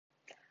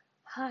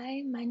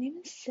Hi, my name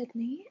is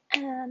Sydney,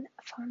 and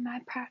for my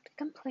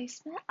practicum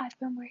placement, I've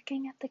been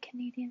working at the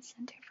Canadian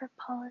Centre for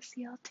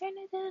Policy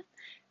Alternative,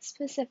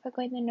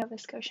 specifically the Nova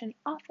Scotian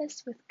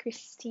office with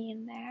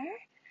Christine there.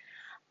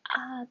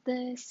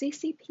 The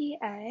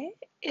CCPA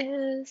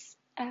is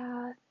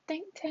a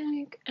think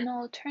tank, an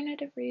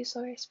alternative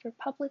resource for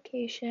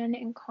publication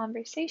and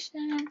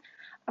conversation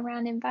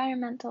around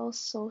environmental,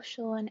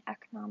 social, and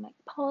economic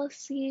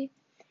policy.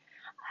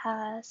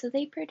 So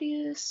they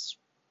produce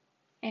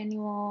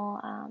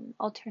annual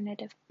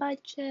alternative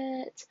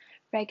budget,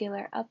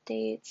 regular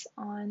updates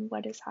on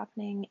what is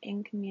happening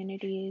in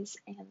communities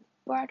and the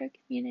broader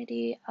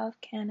community of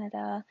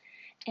Canada,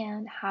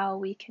 and how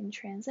we can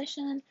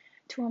transition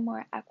to a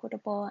more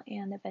equitable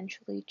and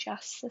eventually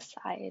just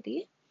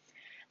society.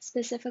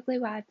 Specifically,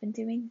 what I've been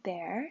doing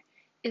there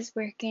is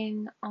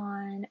working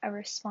on a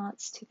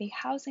response to the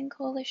housing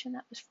coalition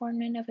that was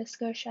formed in Nova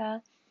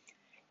Scotia,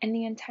 and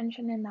the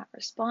intention in that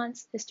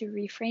response is to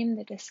reframe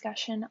the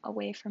discussion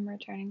away from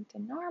returning to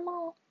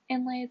normal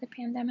in light of the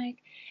pandemic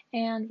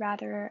and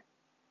rather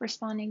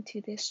responding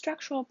to the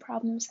structural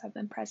problems that have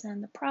been present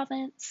in the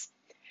province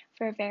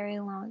for a very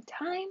long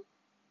time.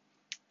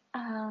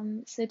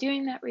 So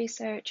doing that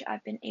research,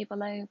 I've been able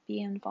to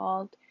be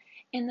involved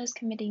in those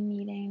committee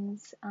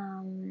meetings,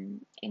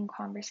 in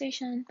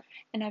conversation,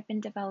 and I've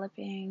been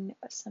developing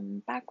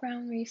some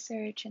background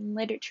research and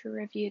literature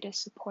review to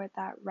support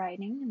that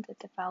writing and the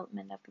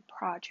development of the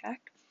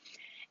project.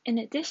 In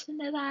addition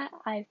to that,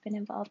 I've been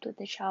involved with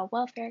the Child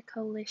Welfare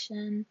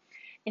Coalition,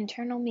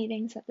 internal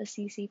meetings at the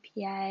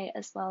CCPA,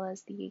 as well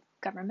as the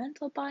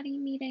governmental body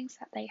meetings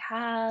that they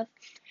have,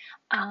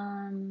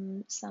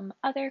 some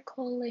other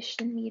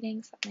coalition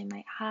meetings that they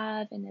might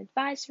have in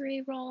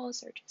advisory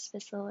roles or just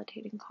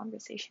facilitating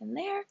conversation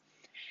there.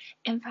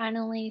 And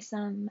finally,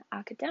 some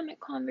academic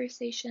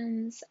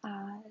conversations.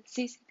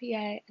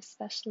 CCPA,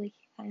 especially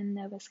in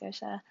Nova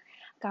Scotia,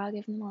 gotta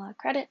give them a lot of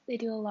credit. They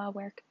do a lot of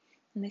work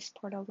and they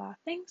support a lot of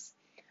things.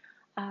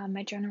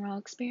 My general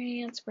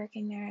experience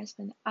working there has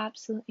been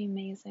absolutely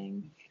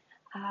amazing.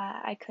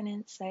 I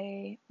couldn't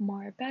say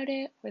more about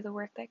it or the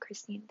work that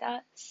Christine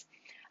does.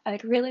 I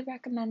would really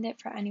recommend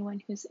it for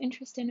anyone who's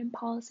interested in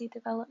policy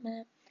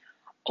development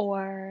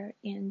or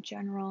in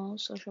general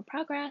social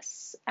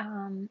progress.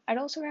 I'd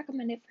also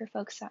recommend it for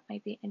folks that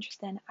might be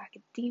interested in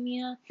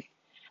academia.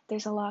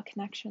 There's a lot of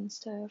connections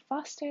to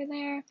foster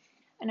there,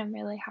 and I'm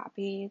really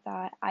happy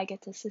that I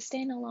get to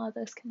sustain a lot of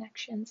those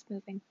connections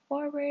moving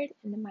forward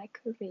into my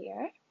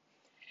career.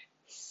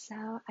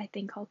 So I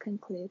think I'll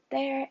conclude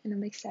there, and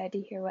I'm excited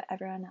to hear what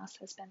everyone else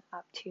has been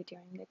up to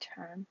during the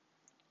term.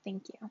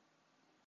 Thank you.